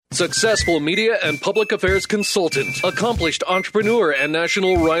successful media and public affairs consultant, accomplished entrepreneur and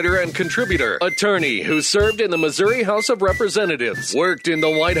national writer and contributor, attorney who served in the Missouri House of Representatives, worked in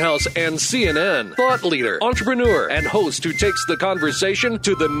the White House and CNN, thought leader, entrepreneur, and host who takes the conversation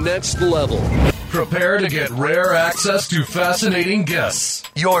to the next level. Prepare to get rare access to fascinating guests.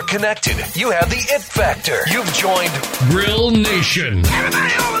 You're connected. You have the it factor. You've joined Grill Nation.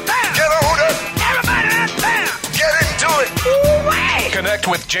 Everybody over there! Get on up! Everybody out there! Get into it! Ooh-wee! Connect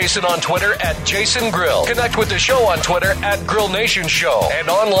with Jason on Twitter at Jason Grill. Connect with the show on Twitter at Grill Nation Show and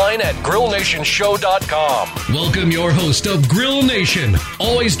online at grillnationshow.com. Welcome your host of Grill Nation,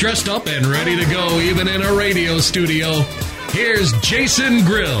 always dressed up and ready to go even in a radio studio. Here's Jason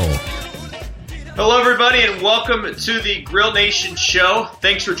Grill. Hello, everybody, and welcome to the Grill Nation Show.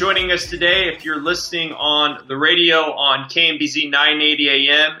 Thanks for joining us today. If you're listening on the radio on KMBZ 980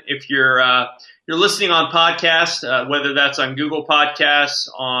 AM, if you're listening on podcast, whether that's on Google Podcasts,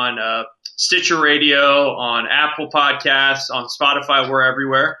 on Stitcher Radio, on Apple Podcasts, on Spotify, we're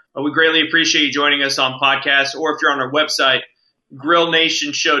everywhere. We greatly appreciate you joining us on podcasts, or if you're on our website,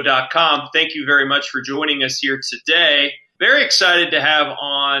 grillnationshow.com. Thank you very much for joining us here today. Very excited to have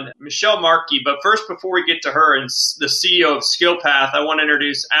on Michelle Markey. But first, before we get to her and the CEO of SkillPath, I want to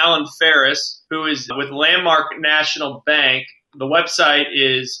introduce Alan Ferris, who is with Landmark National Bank. The website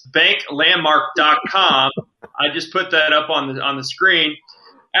is banklandmark.com. I just put that up on the screen.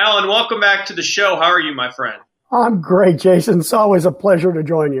 Alan, welcome back to the show. How are you, my friend? I'm great, Jason. It's always a pleasure to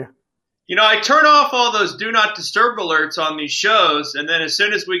join you. You know, I turn off all those do not disturb alerts on these shows, and then as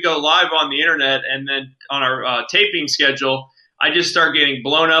soon as we go live on the internet and then on our taping schedule, I just start getting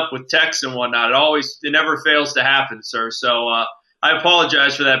blown up with texts and whatnot. It never fails to happen, sir. So I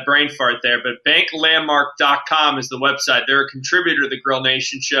apologize for that brain fart there, but banklandmark.com is the website. They're a contributor to the Grill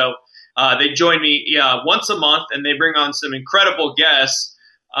Nation Show. They join me once a month, and they bring on some incredible guests.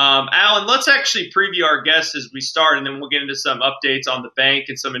 Alan, let's actually preview our guests as we start, and then we'll get into some updates on the bank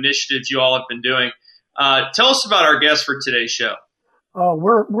and some initiatives you all have been doing. Tell us about our guest for today's show.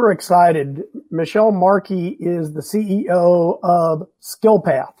 We're excited. Michelle Markey is the CEO of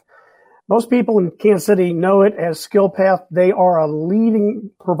SkillPath. Most people in Kansas City know it as SkillPath. They are a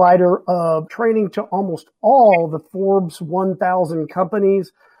leading provider of training to almost all the Forbes 1000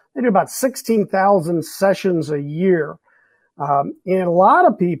 companies. They do about 16,000 sessions a year. And a lot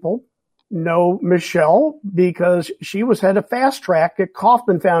of people know Michelle because she was head of Fast Track at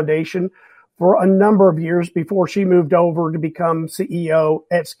Kauffman Foundation for a number of years before she moved over to become CEO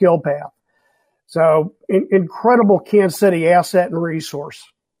at SkillPath. So incredible Kansas City asset and resource.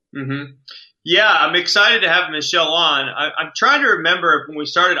 Mm-hmm. Yeah, I'm excited to have Michelle on. I'm trying to remember when we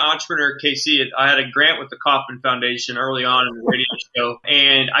started Entrepreneur KC, I had a grant with the Kauffman Foundation early on in the radio show,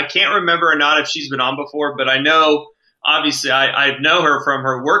 and I can't remember or not if she's been on before, but I know obviously, I know her from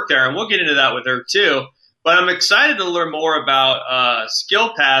her work there, and we'll get into that with her too. But I'm excited to learn more about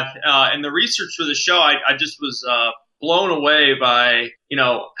SkillPath and the research for the show. I just was blown away by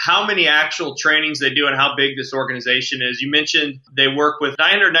how many actual trainings they do and how big this organization is. You mentioned they work with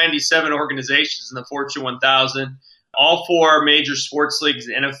 997 organizations in the Fortune 1000, all four major sports leagues: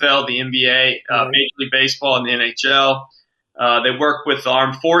 the NFL, the NBA, Major League Baseball, and the NHL. They work with the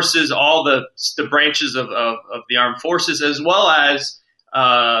armed forces, all the branches of the armed forces, as well as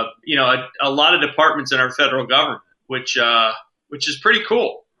a lot of departments in our federal government, which is pretty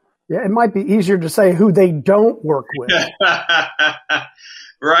cool. Yeah, it might be easier to say who they don't work with.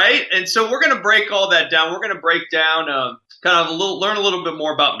 Right? And so we're going to break all that down. We're going to break down learn a little bit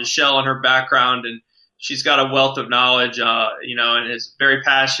more about Michelle and her background, and she's got a wealth of knowledge, and is very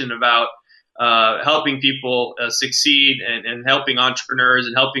passionate about helping people succeed and helping entrepreneurs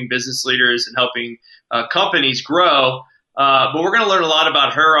and helping business leaders and helping companies grow. But we're going to learn a lot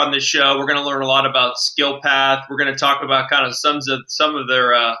about her on this show. We're going to learn a lot about SkillPath. We're going to talk about kind of some of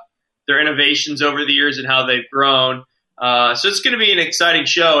their innovations over the years and how they've grown. So it's going to be an exciting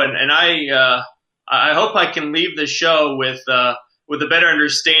show, and I hope I can leave the show with a better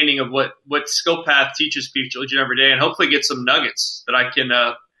understanding of what SkillPath teaches people each and every day, and hopefully get some nuggets that I can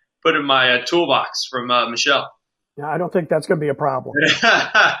put in my toolbox from Michelle. Yeah, I don't think that's going to be a problem.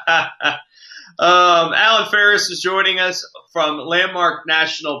 Alan Ferris is joining us from Landmark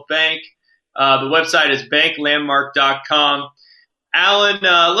National Bank. The website is banklandmark.com. Alan,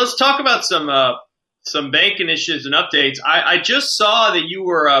 let's talk about some bank initiatives and updates. I just saw that you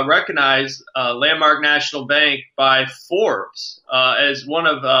were recognized, Landmark National Bank, by Forbes as one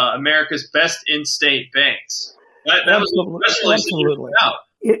of America's best in-state banks. That was absolutely.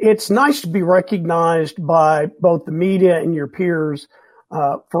 It's nice to be recognized by both the media and your peers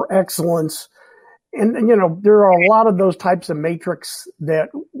for excellence. And there are a lot of those types of metrics that,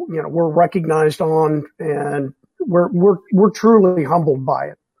 we're recognized on, and we're truly humbled by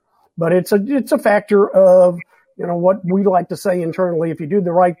it. But it's a factor of, what we like to say internally, if you do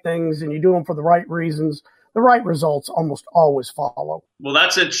the right things and you do them for the right reasons, the right results almost always follow. Well,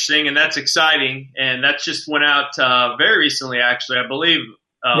 that's interesting and that's exciting. And that just went out very recently, actually, I believe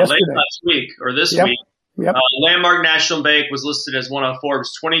late last week or this week. Yep. Landmark National Bank was listed as one of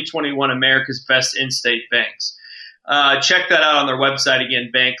Forbes 2021 America's Best In-State Banks. Check that out on their website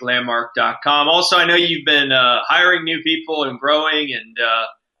again, banklandmark.com. Also, I know you've been hiring new people and growing, and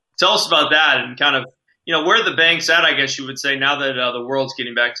tell us about that and kind of, where the bank's at, I guess you would say, now that the world's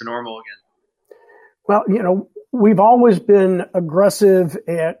getting back to normal again. Well, we've always been aggressive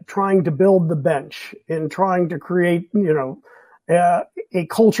at trying to build the bench and trying to create, a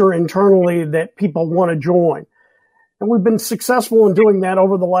culture internally that people want to join. And we've been successful in doing that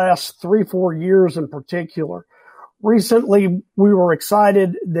over the last 3-4 years in particular. Recently, we were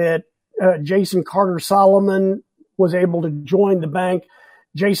excited that Jason Carter Solomon was able to join the bank.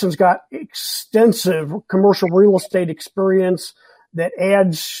 Jason's got extensive commercial real estate experience that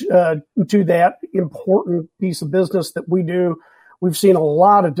adds to that important piece of business that we do. We've seen a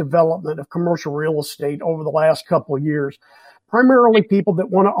lot of development of commercial real estate over the last couple of years. Primarily people that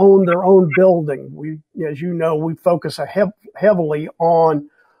want to own their own building. We, as you know, we focus heavily on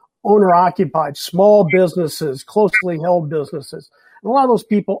owner-occupied small businesses, closely held businesses. And a lot of those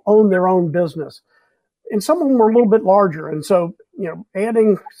people own their own business. And some of them are a little bit larger. And so,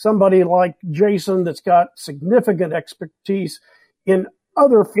 adding somebody like Jason that's got significant expertise in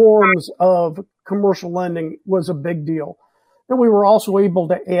other forms of commercial lending was a big deal. And we were also able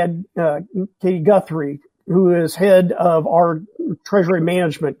to add Katie Guthrie, who is head of our treasury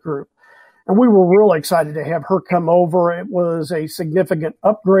management group. And we were really excited to have her come over. It was a significant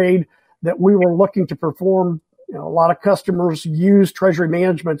upgrade that we were looking to perform. A lot of customers use treasury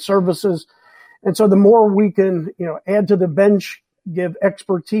management services. And so the more we can, add to the bench, give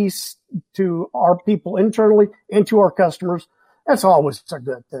expertise to our people internally and to our customers, that's always a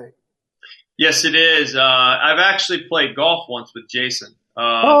good thing. Yes, it is. I've actually played golf once with Jason.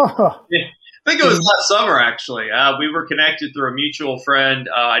 I think it was last summer, actually. We were connected through a mutual friend.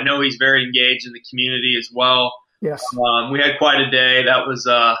 I know he's very engaged in the community as well. Yes. We had quite a day. That was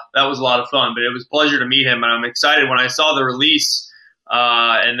a lot of fun, but it was a pleasure to meet him. And I'm excited when I saw the release,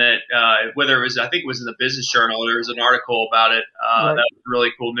 and that, whether it was, I think it was in the Business Journal, there was an article about it. Right. That was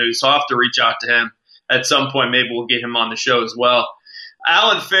really cool news. So I'll have to reach out to him at some point. Maybe we'll get him on the show as well.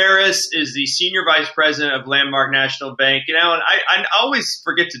 Alan Ferris is the Senior Vice President of Landmark National Bank. And Alan, I always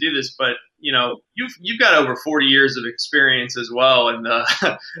forget to do this, but you've got over 40 years of experience as well in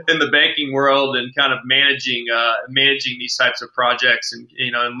the banking world and kind of managing these types of projects and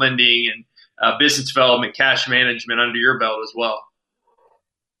and lending and business development, cash management under your belt as well.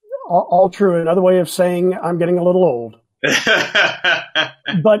 All true. Another way of saying I'm getting a little old,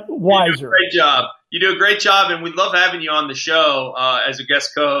 but wiser. You do a great job, and we'd love having you on the show as a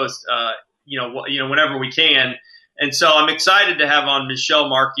guest co-host. Whenever we can. And so I'm excited to have on Michelle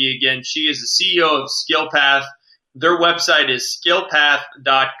Markey again. She is the CEO of SkillPath. Their website is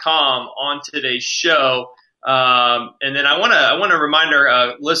skillpath.com on today's show. And then I want to remind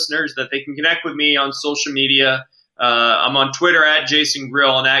our listeners that they can connect with me on social media. I'm on Twitter at Jason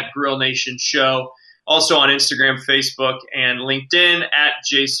Grill and at Grill Nation Show. Also on Instagram, Facebook, and LinkedIn at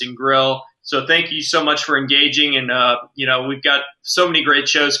Jason Grill. So thank you so much for engaging. And, we've got so many great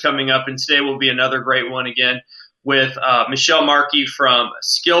shows coming up, and today will be another great one again with Michelle Markey from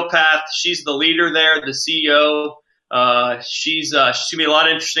SkillPath. She's the leader there, the CEO. She's going to be a lot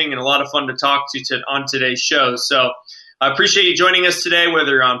interesting and a lot of fun to talk to on today's show. So I appreciate you joining us today,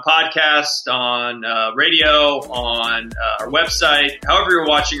 whether you're on podcast, on radio, on our website, however you're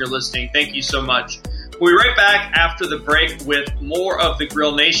watching or listening. Thank you so much. We'll be right back after the break with more of the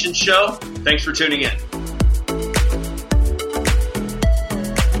Grill Nation Show. Thanks for tuning in.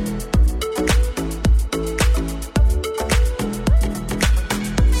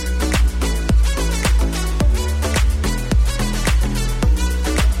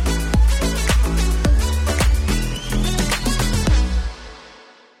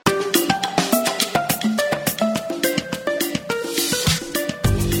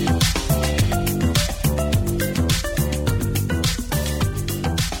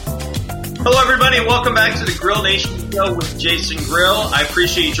 Hello, everybody, and welcome back to the Grill Nation Show with Jason Grill. I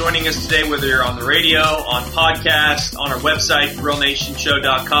appreciate you joining us today, whether you're on the radio, on podcast, on our website,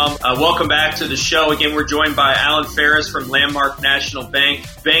 grillnationshow.com. Welcome back to the show. Again, we're joined by Alan Ferris from Landmark National Bank.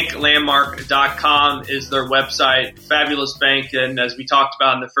 Banklandmark.com is their website. Fabulous bank. And as we talked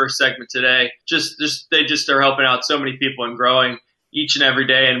about in the first segment today, they are helping out so many people and growing each and every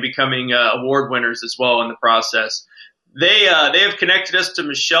day and becoming award winners as well in the process. They have connected us to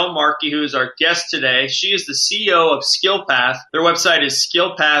Michelle Markey, who is our guest today. She is the CEO of SkillPath. Their website is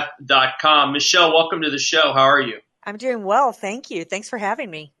skillpath.com. Michelle, welcome to the show. How are you? I'm doing well. Thank you. Thanks for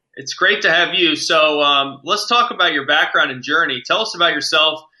having me. It's great to have you. So let's talk about your background and journey. Tell us about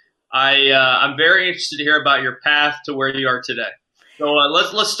yourself. I'm very interested to hear about your path to where you are today. So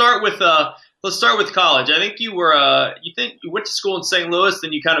let's start with college. I think you went to school in St. Louis,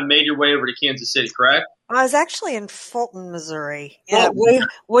 then you kind of made your way over to Kansas City, correct? I was actually in Fulton, Missouri, at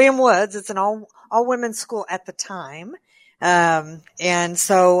William Woods. It's an all women's school at the time. And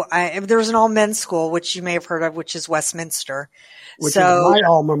so there was an all men's school, which you may have heard of, which is Westminster. Which is my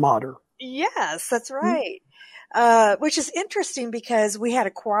alma mater. Yes, that's right. Which is interesting because we had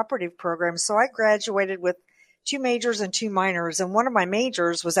a cooperative program. So I graduated with 2 majors and 2 minors. And one of my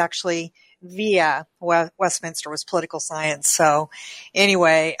majors was actually via Westminster, was political science. So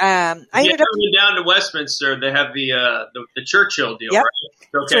anyway, I ended up down to Westminster. They have the Churchill deal, yep.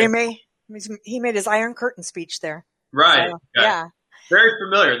 Right? Okay. So he made his Iron Curtain speech there. Right. So, okay. Yeah. Very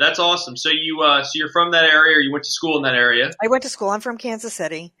familiar. That's awesome. So you're from that area, or you went to school in that area? I went to school. I'm from Kansas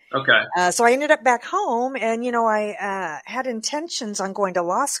City. Okay. So I ended up back home, and I had intentions on going to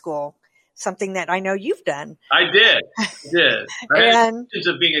law school. Something that I know you've done. I did. I had intentions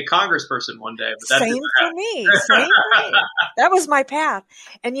of being a congressperson one day. But same for me. Same for me. That was my path.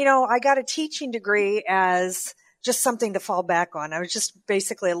 And, I got a teaching degree as just something to fall back on. I was just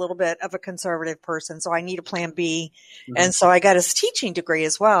basically a little bit of a conservative person, so I need a plan B. Mm-hmm. And so I got a teaching degree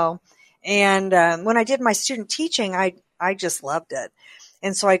as well. And when I did my student teaching, I just loved it.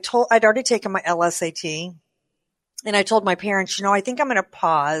 And so I'd already taken my LSAT. And I told my parents, I think I'm going to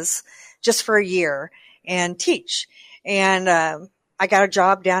pause just for a year and teach. And I got a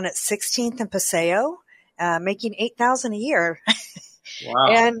job down at 16th and Paseo, making $8,000 a year.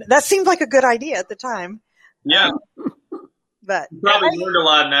 Wow. And that seemed like a good idea at the time. Yeah. But you probably learned a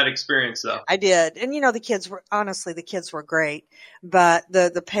lot in that experience, though. I did. And, the kids were great, but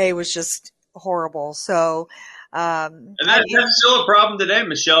the pay was just horrible. So, and that's still a problem today,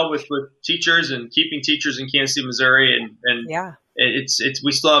 Michelle, with teachers and keeping teachers in Kansas City, Missouri, and yeah.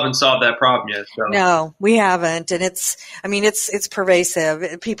 We still haven't solved that problem yet. So. No, we haven't. And it's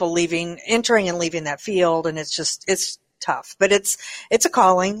pervasive. People entering and leaving that field. And it's tough, but it's a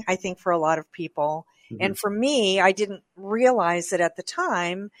calling, I think, for a lot of people. Mm-hmm. And for me, I didn't realize it at the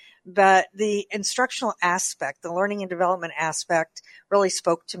time, but the instructional aspect, the learning and development aspect really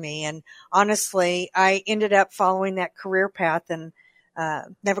spoke to me. And honestly, I ended up following that career path and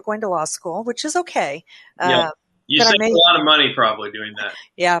never going to law school, which is okay. Yeah. You saved a lot of money probably doing that.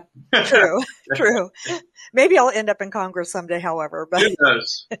 Yeah, true, true. Maybe I'll end up in Congress someday, however. But who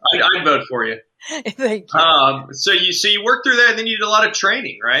knows? I'd vote for you. Thank you. So you worked through that, and then you did a lot of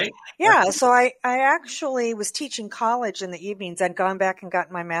training, right? Yeah. So I actually was teaching college in the evenings. I'd gone back and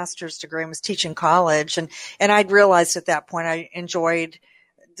gotten my master's degree and was teaching college, and I'd realized at that point I enjoyed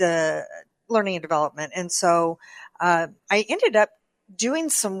the learning and development, and so I ended up doing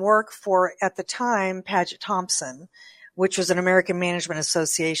some work for, at the time, Paget Thompson, which was an American Management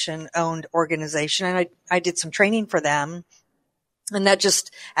Association owned organization. And I did some training for them. And that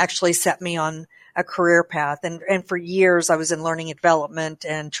just actually set me on a career path. And for years I was in learning and development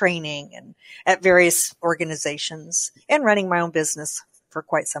and training and at various organizations and running my own business for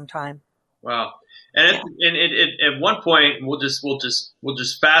quite some time. Wow. And at one point, we'll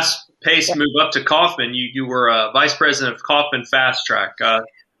just fast pace move up to Kauffman. You were vice president of Kauffman Fast Track. Tell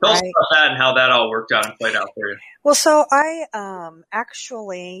us about that and how that all worked out and played out for you. Well, so I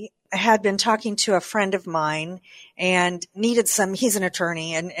actually had been talking to a friend of mine and needed he's an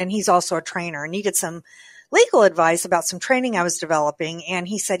attorney and he's also a trainer, needed some legal advice about some training I was developing. And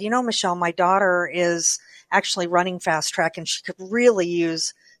he said, Michelle, my daughter is actually running Fast Track and she could really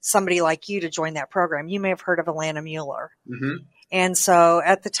use somebody like you to join that program. You may have heard of Alana Mueller. Mm-hmm. And so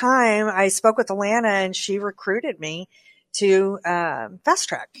at the time I spoke with Alana and she recruited me to Fast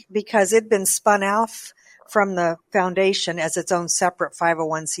Track because it'd been spun off from the foundation as its own separate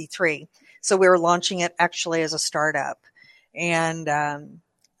 501c3. So we were launching it actually as a startup and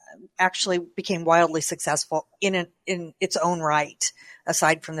actually became wildly successful in its own right,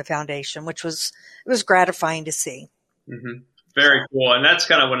 aside from the foundation, it was gratifying to see. Mm-hmm. Very cool. And that's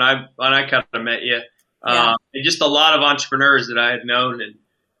kind of when I kind of met you. Yeah. And just a lot of entrepreneurs that I had known and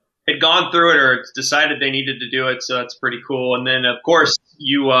had gone through it or decided they needed to do it. So that's pretty cool. And then, of course,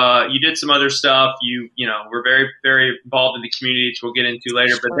 you did some other stuff. You were very, very involved in the community, which we'll get into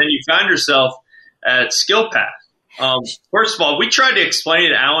later. But then you found yourself at SkillPath. First of all, we tried to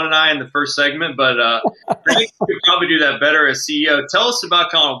explain it, Alan and I, in the first segment, but I think we could probably do that better as CEO. Tell us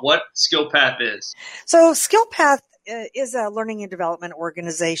about kind of what SkillPath is. So SkillPath is a learning and development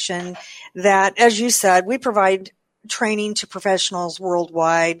organization that, as you said, we provide training to professionals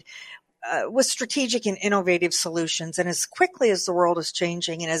worldwide with strategic and innovative solutions. And as quickly as the world is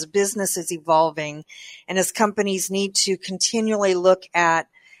changing and as business is evolving and as companies need to continually look at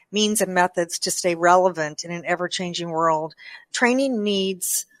means and methods to stay relevant in an ever-changing world, training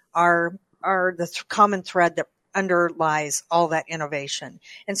needs are the common thread that underlies all that innovation.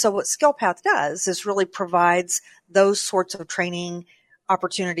 And so what SkillPath does is really provides those sorts of training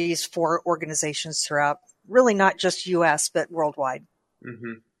opportunities for organizations throughout, really not just U.S., but worldwide.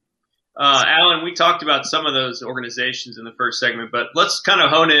 Mm-hmm. Alan, we talked about some of those organizations in the first segment, but let's kind of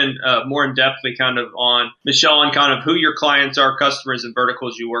hone in more in depthly kind of on, Michelle, on kind of who your clients are, customers, and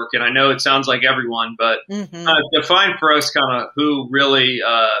verticals you work in. I know it sounds like everyone, but define for us kind of who really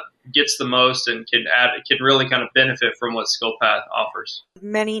gets the most and can really kind of benefit from what SkillPath offers.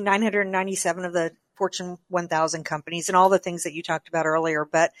 Many 997 of the Fortune 1000 companies and all the things that you talked about earlier.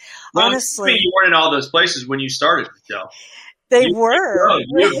 But honestly, you weren't in all those places when you started, Michelle. They were.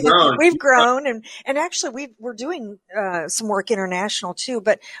 We've grown. And actually we're doing some work international too,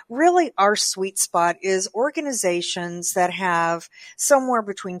 but really our sweet spot is organizations that have somewhere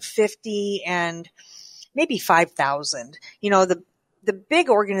between 50 and maybe 5,000. The big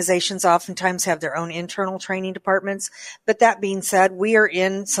organizations oftentimes have their own internal training departments. But that being said, we are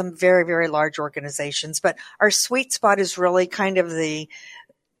in some very, very large organizations. But our sweet spot is really kind of the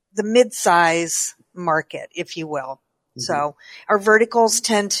mid-size market, if you will. Mm-hmm. So our verticals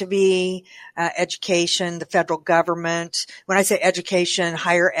tend to be education, the federal government. When I say education,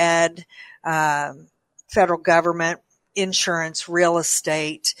 higher ed, federal government, insurance, real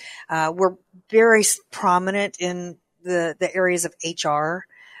estate. We're very prominent in the areas of HR.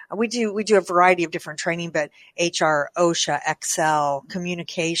 We do a variety of different training, but HR, OSHA, Excel,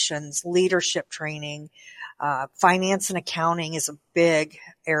 communications, leadership training, finance and accounting is a big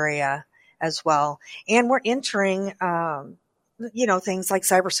area as well. And we're entering, things like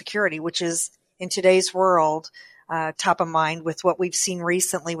cybersecurity, which is in today's world, top of mind with what we've seen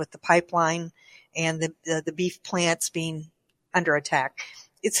recently with the pipeline and the beef plants being under attack.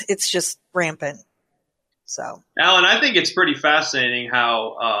 It's just rampant. So, Alan, I think it's pretty fascinating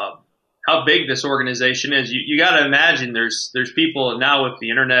how big this organization is. You got to imagine there's people now with the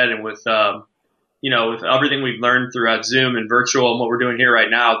internet and with with everything we've learned throughout Zoom and virtual and what we're doing here right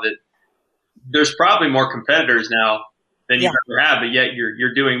now, that there's probably more competitors now than you've ever had, but yet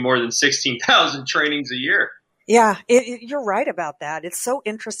you're doing more than 16,000 trainings a year. Yeah, you're right about that. It's so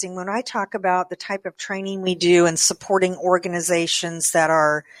interesting when I talk about the type of training we do and supporting organizations that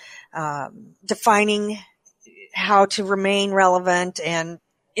are defining how to remain relevant and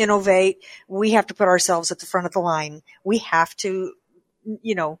innovate. We have to put ourselves at the front of the line. We have to,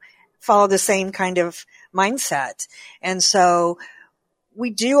 follow the same kind of mindset. And so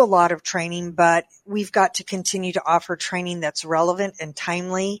we do a lot of training, but we've got to continue to offer training that's relevant and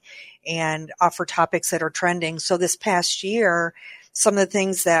timely and offer topics that are trending. So this past year, some of the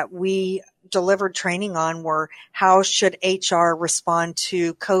things that we delivered training on were how should HR respond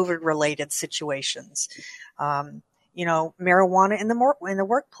to COVID-related situations? Marijuana in the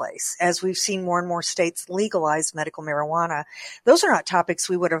workplace, as we've seen more and more states legalize medical marijuana. Those are not topics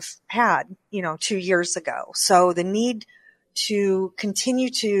we would have had, 2 years ago. So the need to continue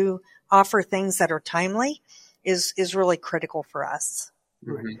to offer things that are timely is really critical for us.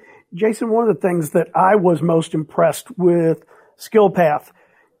 Mm-hmm. Jason, one of the things that I was most impressed with SkillPath,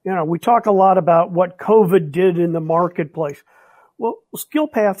 we talk a lot about what COVID did in the marketplace. Well,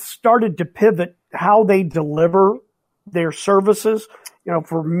 SkillPath started to pivot how they deliver their services.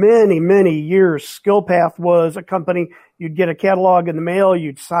 For many, many years, SkillPath was a company, you'd get a catalog in the mail,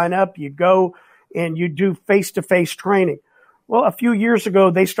 you'd sign up, you'd go, and you'd do face-to-face training. Well, a few years ago,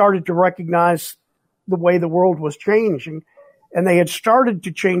 they started to recognize the way the world was changing, and they had started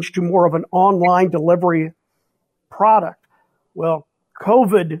to change to more of an online delivery product. Well,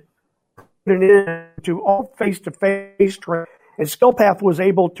 COVID put an end to all face-to-face training, and SkillPath was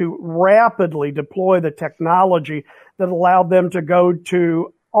able to rapidly deploy the technology that allowed them to go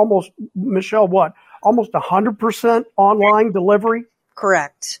to almost 100% online delivery?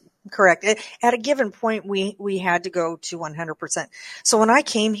 Correct. Correct. At a given point, we had to go to 100%. So when I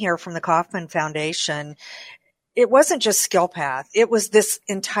came here from the Kauffman Foundation, it wasn't just SkillPath. It was this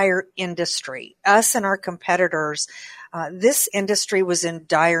entire industry. Us and our competitors, this industry was in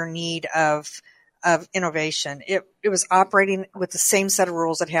dire need of innovation. It was operating with the same set of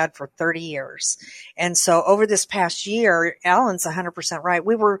rules it had for 30 years. And so over this past year, Alan's 100% right.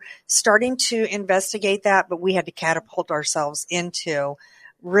 We were starting to investigate that, but we had to catapult ourselves into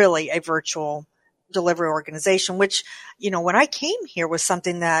really a virtual delivery organization, which, when I came here was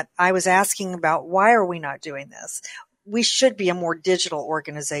something that I was asking about. Why are we not doing this? We should be a more digital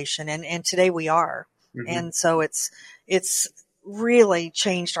organization. And today we are. Mm-hmm. And so it's really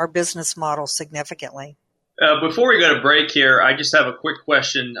changed our business model significantly. Before we go to break here, I just have a quick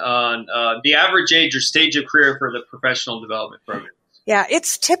question on the average age or stage of career for the professional development program. Yeah,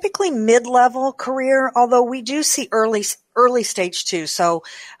 it's typically mid-level career, although we do see early stage too. So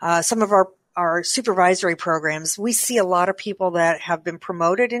some of our supervisory programs, we see a lot of people that have been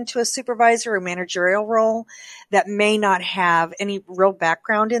promoted into a supervisor or managerial role that may not have any real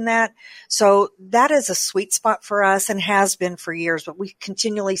background in that. So that is a sweet spot for us and has been for years, but we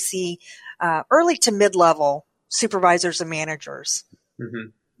continually see early to mid-level supervisors and managers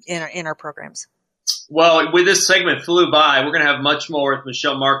in our programs. Well, with this segment flew by, we're going to have much more with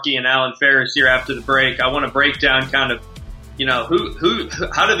Michelle Markey and Alan Ferris here after the break. I want to break down kind of,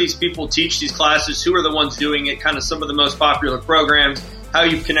 how do these people teach these classes? Who are the ones doing it? Kind of some of the most popular programs, how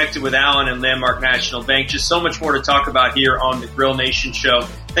you've connected with Alan and Landmark National Bank. Just so much more to talk about here on the Grill Nation Show.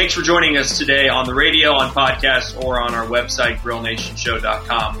 Thanks for joining us today on the radio, on podcast, or on our website,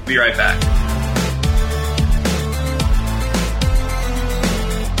 grillnationshow.com. We'll be right back.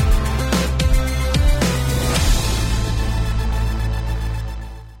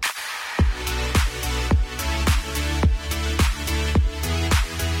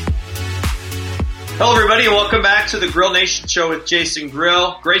 Hello, everybody, and welcome back to the Grill Nation Show with Jason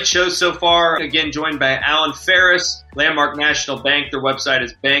Grill. Great show so far. Again, joined by Alan Ferris, Landmark National Bank. Their website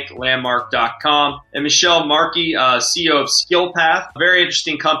is banklandmark.com. And Michelle Markey, CEO of SkillPath, a very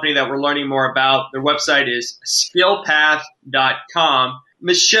interesting company that we're learning more about. Their website is skillpath.com.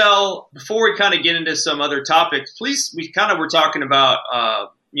 Michelle, before we kind of get into some other topics, please, we kind of were talking about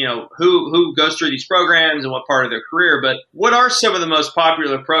who goes through these programs and what part of their career, but what are some of the most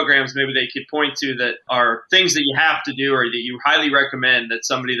popular programs maybe they could point to that are things that you have to do or that you highly recommend that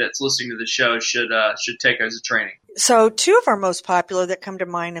somebody that's listening to the show should take as a training? So two of our most popular that come to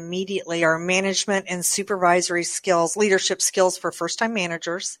mind immediately are management and supervisory skills, leadership skills for first-time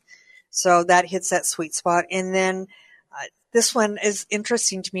managers. So that hits that sweet spot. And then this one is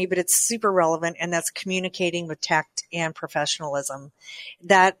interesting to me, but it's super relevant, and that's communicating with tact and professionalism.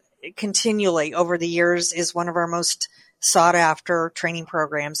 That continually over the years is one of our most sought after training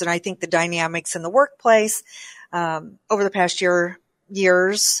programs. And I think the dynamics in the workplace over the past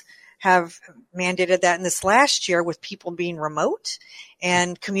years have mandated that. In this last year, with people being remote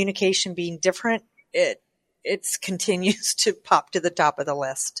and communication being different, it continues to pop to the top of the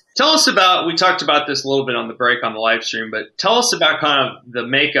list. Tell us about, we talked about this a little bit on the break on the live stream, but tell us about kind of the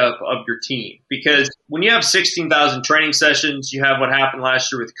makeup of your team. Because when you have 16,000 training sessions, you have what happened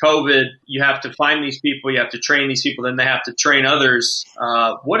last year with COVID, you have to find these people, you have to train these people, then they have to train others.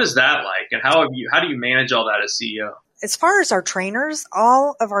 What is that like? And how do you manage all that as CEO? As far as our trainers,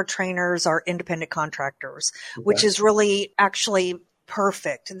 all of our trainers are independent contractors, okay, which is really actually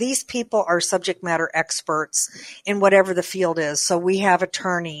perfect. These people are subject matter experts in whatever the field is. So we have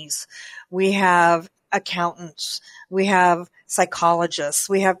attorneys, we have accountants, we have psychologists,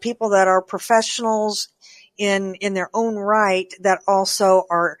 we have people that are professionals in their own right that also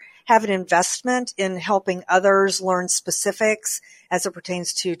have an investment in helping others learn specifics as it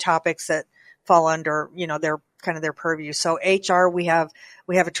pertains to topics that fall under, their purview. So HR, we have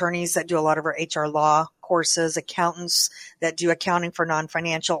attorneys that do a lot of our HR law courses, accountants that do accounting for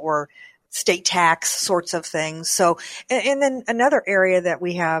non-financial or state tax sorts of things. So, and then another area that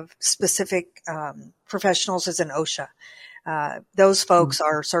we have specific professionals is in OSHA. Those folks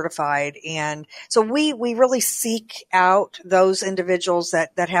are certified. And so we really seek out those individuals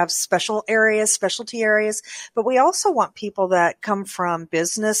that have specialty areas, but we also want people that come from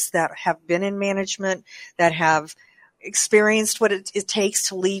business, that have been in management, that have experienced what it takes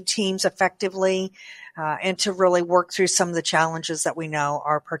to lead teams effectively, and to really work through some of the challenges that we know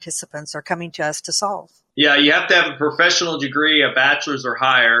our participants are coming to us to solve. Yeah, you have to have a professional degree, a bachelor's or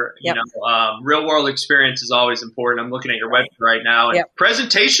higher. Yep. Real world experience is always important. I'm looking at your website right now. And yep.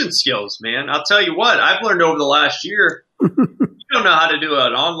 Presentation skills, man. I'll tell you what, I've learned over the last year, don't know how to do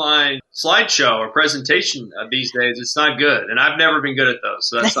an online slideshow or presentation these days. It's not good. And I've never been good at those.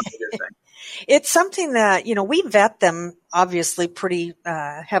 So that's not a good thing. It's something that, we vet them obviously pretty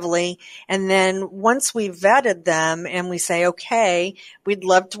heavily. And then once we vetted them and we say, okay, we'd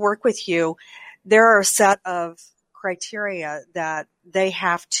love to work with you, there are a set of criteria that they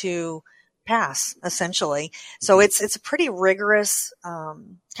have to pass, essentially. So it's a pretty rigorous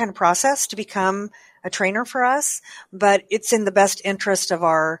kind of process to become a trainer for us, but it's in the best interest of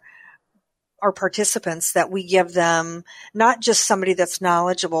our participants that we give them not just somebody that's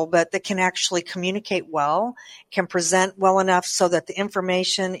knowledgeable, but that can actually communicate well, can present well enough so that the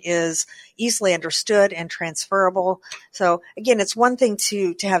information is easily understood and transferable. So again, it's one thing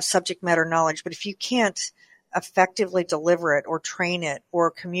to have subject matter knowledge, but if you can't effectively deliver it or train it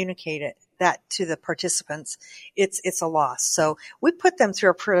or communicate that to the participants, it's a loss. So we put them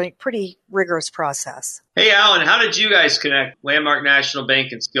through a pretty rigorous process. Hey, Alan, how did you guys connect, Landmark National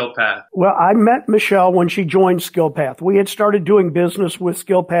Bank and SkillPath? Well, I met Michelle when she joined SkillPath. We had started doing business with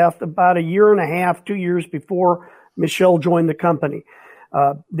SkillPath about 1.5 years, 2 years before Michelle joined the company.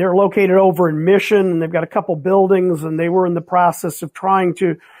 They're located over in Mission, and they've got a couple buildings, and they were in the process of trying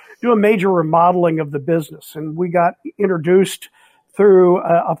to do a major remodeling of the business. And we got introduced through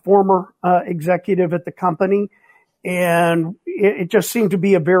a former executive at the company, and it just seemed to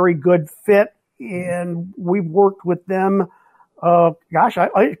be a very good fit. And we've worked with them.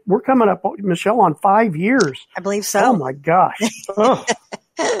 We're coming up, Michelle, on 5 years. I believe so. Oh my gosh! Oh.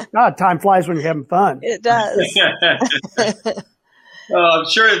 God, time flies when you're having fun. It does. I'm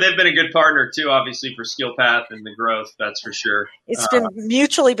sure they've been a good partner too, obviously, for SkillPath and the growth. That's for sure. It's been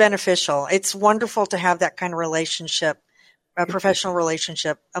mutually beneficial. It's wonderful to have that kind of relationship, a professional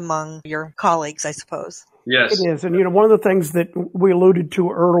relationship among your colleagues, I suppose. Yes, it is. And, one of the things that we alluded to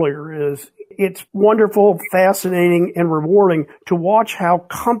earlier is it's wonderful, fascinating, and rewarding to watch how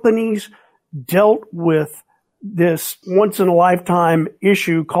companies dealt with this once-in-a-lifetime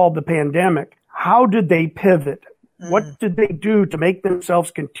issue called the pandemic. How did they pivot? What did they do to make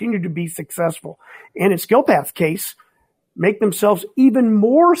themselves continue to be successful? And in SkillPath's case, make themselves even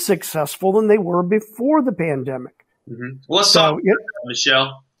more successful than they were before the pandemic. Mm-hmm. Well, let's talk about that,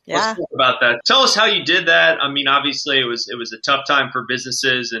 Michelle. Yeah. Let's talk about that. Tell us how you did that. I mean, obviously it was a tough time for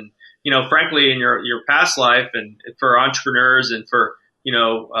businesses and, frankly, in your past life and for entrepreneurs and for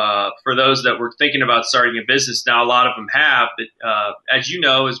those that were thinking about starting a business. Now, a lot of them have, but as you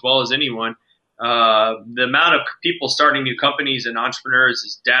know, as well as anyone, the amount of people starting new companies and entrepreneurs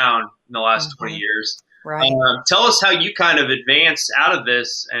is down in the last 20 years. Right. Tell us how you kind of advanced out of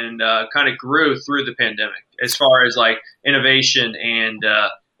this and kind of grew through the pandemic as far as like innovation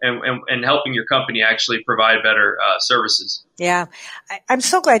and helping your company actually provide better services. Yeah. I'm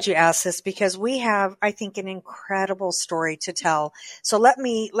so glad you asked this because we have, I think, an incredible story to tell. So let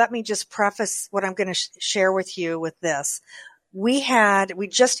me just preface what I'm going to share with you with this. We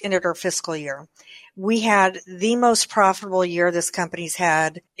just ended our fiscal year. We had the most profitable year this company's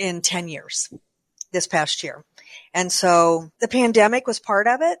had in 10 years this past year. And so the pandemic was part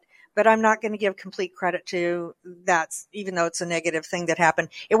of it, but I'm not going to give complete credit to that, even though it's a negative thing that happened.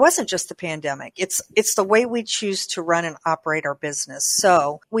 It wasn't just the pandemic. It's the way we choose to run and operate our business.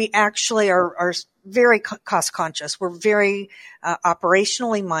 So we actually are very cost conscious. We're very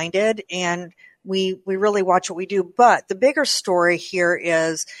operationally minded, and we really watch what we do. But the bigger story here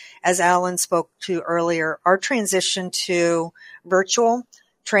is, as Alan spoke to earlier, our transition to virtual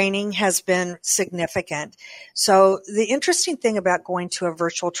training has been significant. So the interesting thing about going to a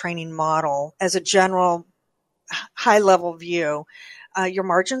virtual training model, as a general high-level view, your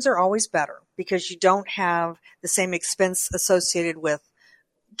margins are always better because you don't have the same expense associated with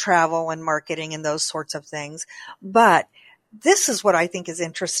travel and marketing and those sorts of things. But this is what I think is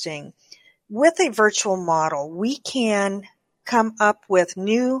interesting. With a virtual model, we can come up with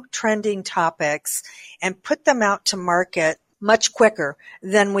new trending topics and put them out to market much quicker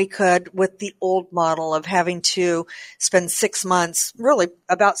than we could with the old model of having to spend 6 months, really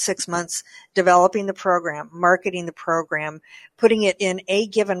about 6 months, developing the program, marketing the program, putting it in a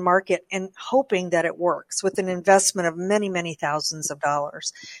given market and hoping that it works with an investment of many, many thousands of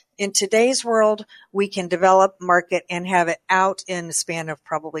dollars. In today's world, we can develop, market, and have it out in the span of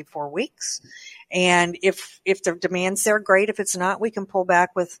probably 4 weeks. And if the demand's there, great. If it's not, we can pull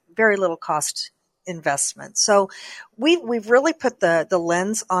back with very little cost investment. So we've really put the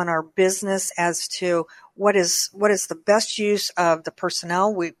lens on our business as to what is the best use of the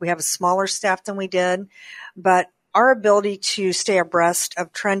personnel. We have a smaller staff than we did, but our ability to stay abreast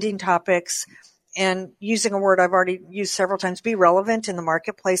of trending topics and, using a word I've already used several times, be relevant in the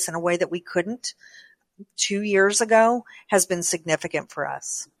marketplace in a way that we couldn't 2 years ago has been significant for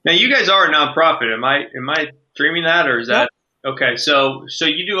us. Now, you guys are a nonprofit. Am I dreaming that, or is that okay? So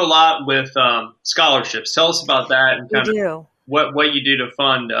you do a lot with scholarships. Tell us about that and kind of what you do to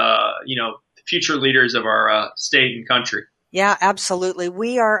fund future leaders of our state and country. Yeah, absolutely.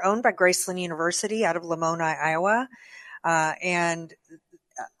 We are owned by Graceland University out of Lamoni, Iowa, and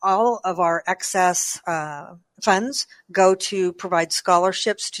all of our excess funds go to provide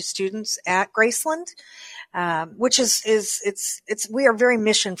scholarships to students at Graceland, which we are very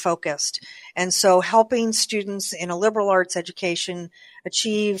mission focused. And so helping students in a liberal arts education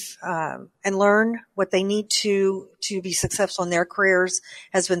achieve and learn what they need to be successful in their careers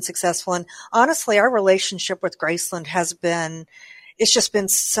has been successful. And honestly, our relationship with Graceland it's just been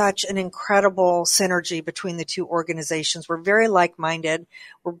such an incredible synergy between the two organizations. We're very like-minded.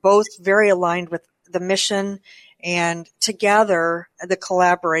 We're both very aligned with the mission, and together the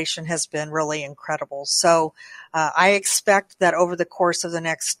collaboration has been really incredible. So I expect that over the course of the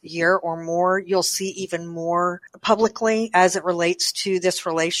next year or more, you'll see even more publicly as it relates to this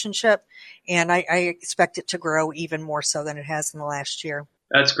relationship. And I expect it to grow even more so than it has in the last year.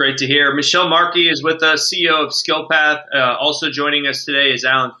 That's great to hear. Michelle Markey is with us, CEO of SkillPath. Also joining us today is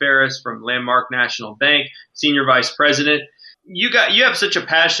Alan Ferris from Landmark National Bank, Senior Vice President. You have such a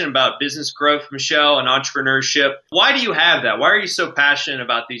passion about business growth, Michelle, and entrepreneurship. Why do you have that? Why are you so passionate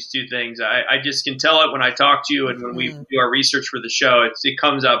about these two things? I just can tell it when I talk to you and when we do our research for the show. It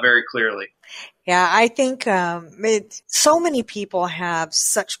comes out very clearly. Yeah, I think so many people have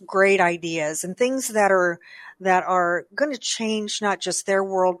such great ideas and things that are going to change not just their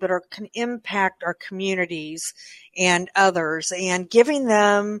world, but can impact our communities and others, and giving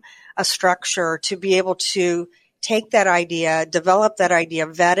them a structure to be able to take that idea, develop that idea,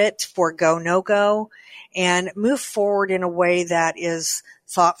 vet it for go, no go, and move forward in a way that is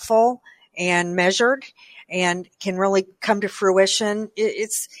thoughtful and measured and can really come to fruition.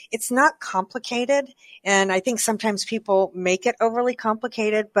 It's not complicated. And I think sometimes people make it overly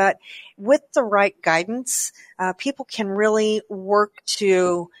complicated, but with the right guidance, people can really work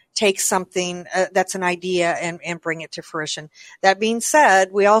to take something that's an idea and bring it to fruition. That being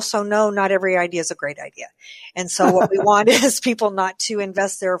said, we also know not every idea is a great idea. And so what we want is people not to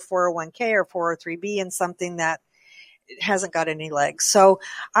invest their 401k or 403b in something that hasn't got any legs. So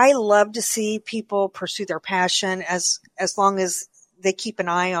I love to see people pursue their passion as long as they keep an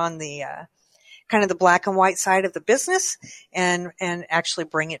eye on the kind of the black and white side of the business and actually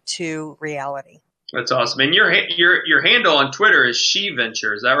bring it to reality. That's awesome. And your handle on Twitter is She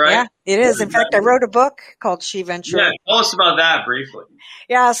Venture. Is that right? Yeah, it is. In fact, I wrote a book called She Venture. Yeah, tell us about that briefly.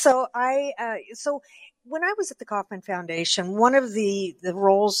 Yeah. So so when I was at the Kauffman Foundation, one of the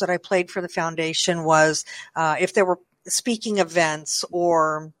roles that I played for the foundation was if there were speaking events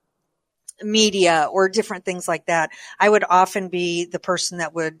or media or different things like that, I would often be the person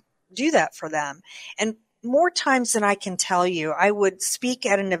that would do that for them. And more times than I can tell you, I would speak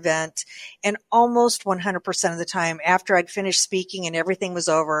at an event, and almost 100% of the time after I'd finished speaking and everything was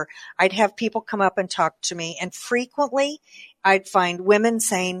over, I'd have people come up and talk to me. And frequently I'd find women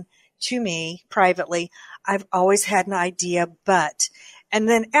saying to me privately, I've always had an idea, but, and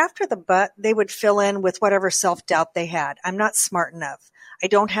then after the but, they would fill in with whatever self-doubt they had. I'm not smart enough. I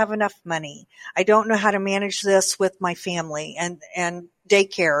don't have enough money. I don't know how to manage this with my family and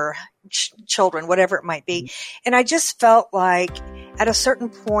daycare, children, whatever it might be. And I just felt like at a certain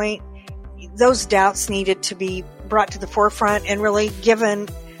point, those doubts needed to be brought to the forefront and really given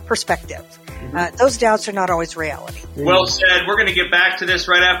perspective. Those doubts are not always reality. Well said. We're going to get back to this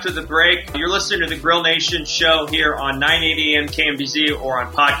right after the break. You're listening to the Grill Nation show here on 980 AM KMBZ or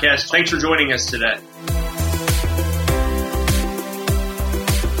on podcast. Thanks for joining us today.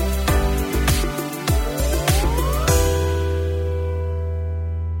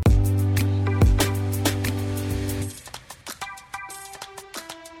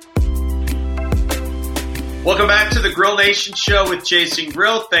 Welcome back to the Grill Nation show with Jason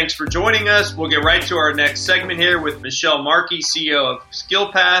Grill. Thanks for joining us. We'll get right to our next segment here with Michelle Markey, CEO of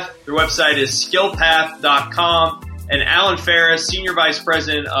SkillPath. Their website is skillpath.com. And Alan Ferris, Senior Vice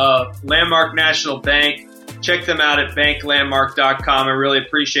President of Landmark National Bank. Check them out at banklandmark.com. I really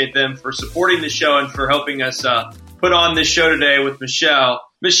appreciate them for supporting the show and for helping us put on this show today with Michelle.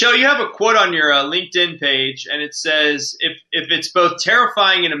 Michelle, you have a quote on your LinkedIn page, and it says, if it's both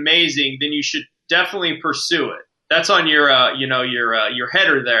terrifying and amazing, then you should definitely pursue it. That's on your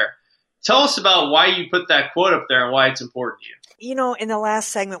header there. Tell us about why you put that quote up there and why it's important to you. You know, in the last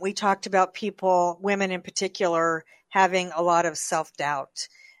segment, we talked about people, women in particular, having a lot of self-doubt.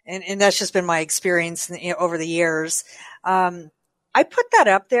 And that's just been my experience over the years. I put that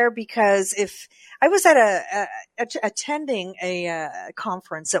up there because if I was at attending a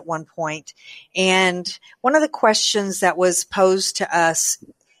conference at one point, and one of the questions that was posed to us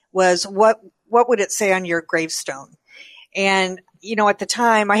was, what would it say on your gravestone? And, at the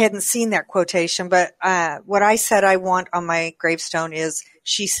time I hadn't seen that quotation, but what I said I want on my gravestone is,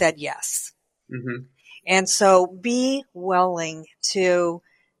 she said yes. Mm-hmm. And so be willing to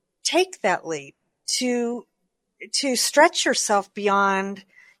take that leap, to stretch yourself beyond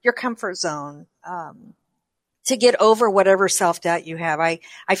your comfort zone, to get over whatever self-doubt you have. I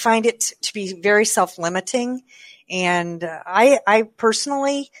find it to be very self-limiting. And I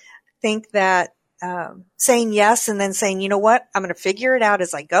personally think that saying yes and then saying, you know what, I'm going to figure it out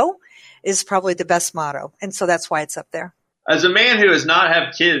as I go is probably the best motto. And so that's why it's up there. As a man who has not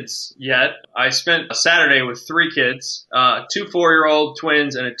had kids yet, I spent a Saturday with 3 kids, 2 4-year-old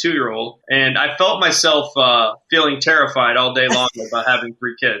twins and a 2-year-old. And I felt myself feeling terrified all day long about having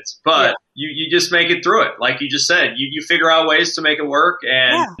 3 kids. But you just make it through it. Like you just said, you figure out ways to make it work.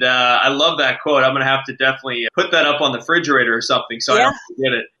 And I love that quote. I'm going to have to definitely put that up on the refrigerator or something so I don't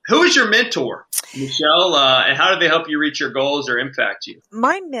forget it. Who is your mentor, Michelle, and how did they help you reach your goals or impact you?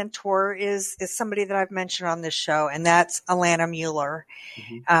 My mentor is somebody that I've mentioned on this show, and that's Alana Mueller.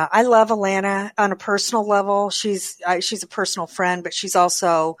 Mm-hmm. I love Alana on a personal level. She's a personal friend, but she's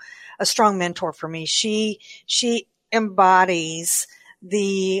also a strong mentor for me. She embodies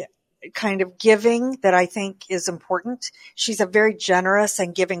the kind of giving that I think is important. She's a very generous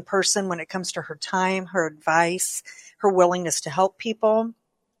and giving person when it comes to her time, her advice, her willingness to help people.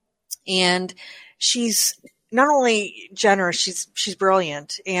 And she's not only generous, she's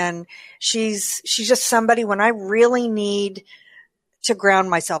brilliant. And she's just somebody when I really need to ground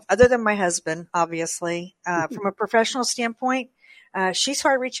myself, other than my husband, obviously, from a professional standpoint, she's who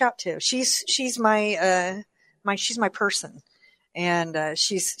I reach out to. She's my person. And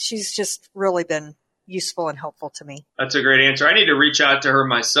she's just really been useful and helpful to me. That's a great answer. I need to reach out to her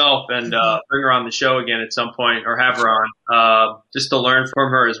myself and bring her on the show again at some point, or have her on just to learn from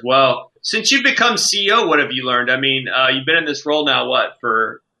her as well. Since you've become CEO, what have you learned? I mean, you've been in this role now,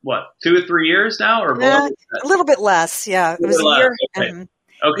 for 2 or 3 years now, or more? A little bit less. Yeah, it was a year. Okay.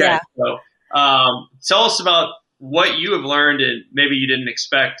 Okay. Yeah. So tell us about what you have learned and maybe you didn't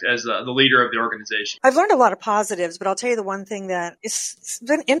expect as the leader of the organization. I've learned a lot of positives, but I'll tell you the one thing that it's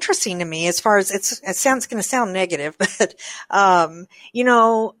been interesting to me as far as it sounds going to sound negative, but,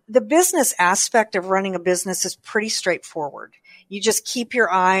 the business aspect of running a business is pretty straightforward. You just keep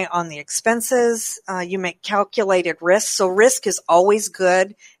your eye on the expenses. You make calculated risks. So risk is always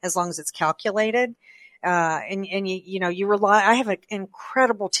good as long as it's calculated. And you rely, I have an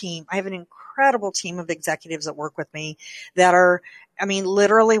incredible team. I have an incredible team of executives that work with me that are,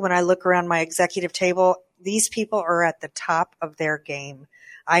 literally when I look around my executive table, these people are at the top of their game.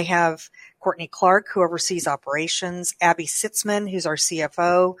 I have Courtney Clark, who oversees operations, Abby Sitzman, who's our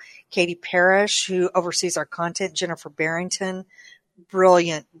CFO, Katie Parrish, who oversees our content, Jennifer Barrington,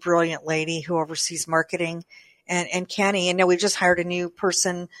 brilliant lady who oversees marketing, and Kenny. And now we've just hired a new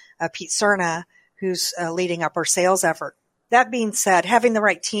person, Pete Cerna, who's leading up our sales effort. That being said, having the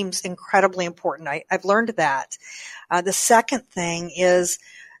right team is incredibly important. I've learned that. The second thing is,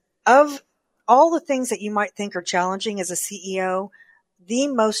 of all the things that you might think are challenging as a CEO, the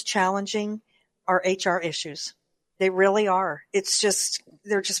most challenging are HR issues. They really are.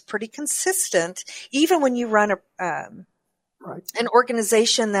 They're just pretty consistent. Even when you run an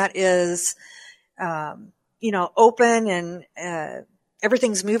organization that is, open and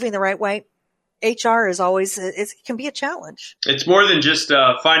everything's moving the right way, HR is always, it can be a challenge. It's more than just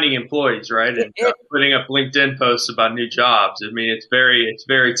finding employees, right? And putting up LinkedIn posts about new jobs. It's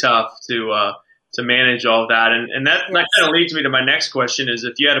very tough to manage all of that. And that kind of leads me to my next question is,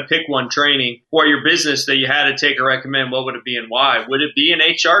 if you had to pick one training for your business that you had to take or recommend, what would it be and why? Would it be an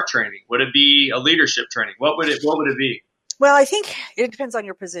HR training? Would it be a leadership training? What would it be? Well, I think it depends on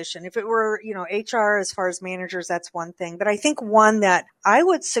your position. If it were, HR as far as managers, that's one thing. But I think one that I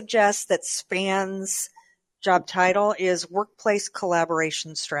would suggest that spans job title is workplace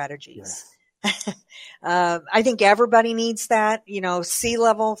collaboration strategies. Yes. I think everybody needs that,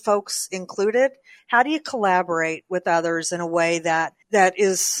 C-level folks included. How do you collaborate with others in a way that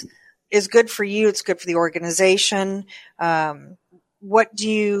is good for you? It's good for the organization. How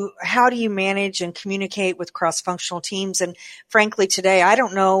do you manage and communicate with cross-functional teams? And frankly, today, I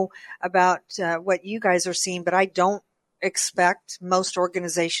don't know about what you guys are seeing, but I don't expect most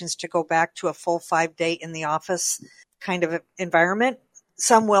organizations to go back to a full 5-day in the office kind of environment.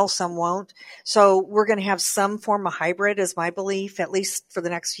 Some will, some won't. So we're going to have some form of hybrid is my belief, at least for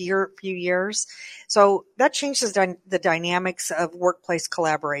the next few years. So that changes the dynamics of workplace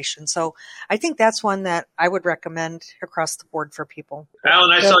collaboration. So I think that's one that I would recommend across the board for people.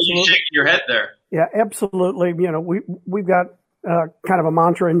 Alan, I saw you shaking your head there. Yeah, absolutely. We've got kind of a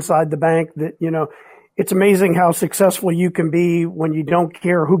mantra inside the bank that, it's amazing how successful you can be when you don't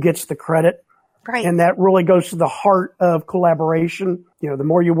care who gets the credit. Right. And that really goes to the heart of collaboration. The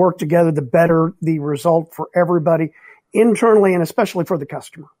more you work together, the better the result for everybody internally and especially for the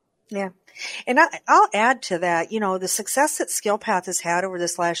customer. Yeah. And I'll add to that, the success that SkillPath has had over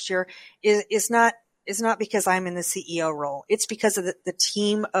this last year is not because I'm in the CEO role. It's because of the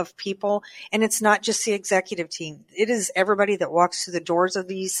team of people, and it's not just the executive team. It is everybody that walks through the doors of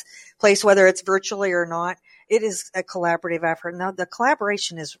these places, whether it's virtually or not. It is a collaborative effort. Now, the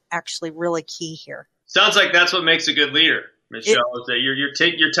collaboration is actually really key here. Sounds like that's what makes a good leader, Michelle. Is that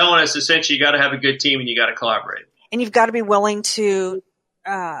you're telling us essentially you got to have a good team and you got to collaborate. And you've got to be willing to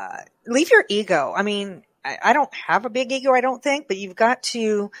leave your ego. I mean, I don't have a big ego, I don't think, but you've got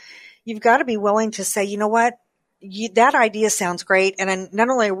to be willing to say, you know what, that idea sounds great, and not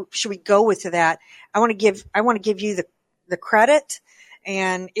only should we go with that, I want to give you the credit,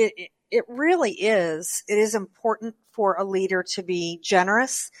 and it really is. It is important for a leader to be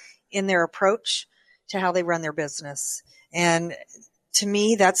generous in their approach to how they run their business. And to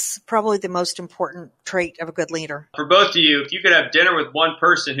me, that's probably the most important trait of a good leader. For both of you, if you could have dinner with one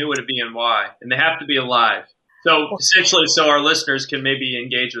person, who would it be and why? And they have to be alive. So essentially, so our listeners can maybe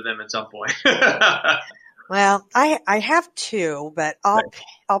engage with them at some point. Well, I have two, but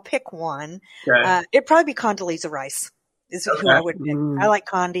I'll pick one. Okay. It'd probably be Condoleezza Rice. Is who I would pick. I like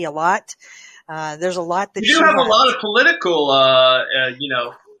Condi a lot. There's a lot that you do have a lot of political,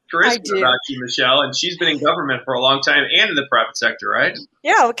 charisma about you, Michelle, and she's been in government for a long time and in the private sector, right?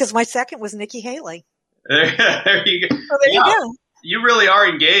 Yeah, because my second was Nikki Haley. There you go. So there you go. You really are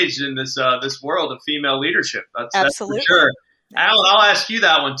engaged in this world of female leadership. Absolutely. That's for sure. Alan, I'll ask you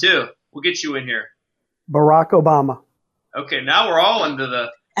that one too. We'll get you in here. Barack Obama. Okay, now we're all into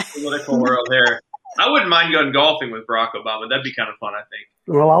the political world here. I wouldn't mind going golfing with Barack Obama. That'd be kind of fun, I think.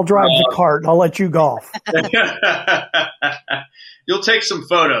 Well, I'll drive the cart and I'll let you golf. You'll take some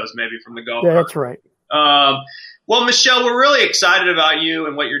photos maybe from the golf cart. That's right. Well, Michelle, we're really excited about you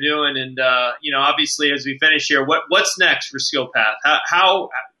and what you're doing. And, obviously as we finish here, what's next for SkillPath? How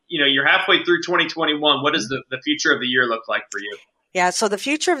you're halfway through 2021. What does the future of the year look like for you? Yeah, so the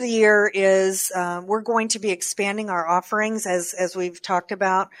future of the year is we're going to be expanding our offerings as we've talked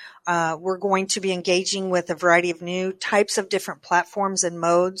about. We're going to be engaging with a variety of new types of different platforms and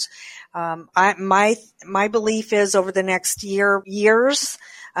modes. My belief is over the next years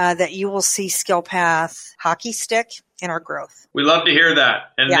that you will see SkillPath hockey stick in our growth. We love to hear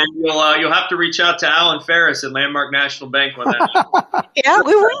that. And then you'll have to reach out to Alan Ferris at Landmark National Bank when that Yeah,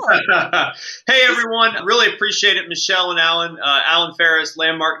 we will. Hey, everyone. Really appreciate it, Michelle and Alan. Alan Ferris,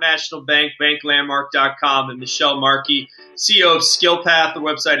 Landmark National Bank, banklandmark.com, and Michelle Markey, CEO of SkillPath. The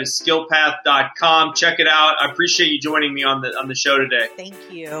website is skillpath.com. Check it out. I appreciate you joining me on the show today. Thank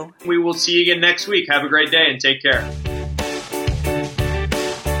you. We will see you again next week. Have a great day and take care.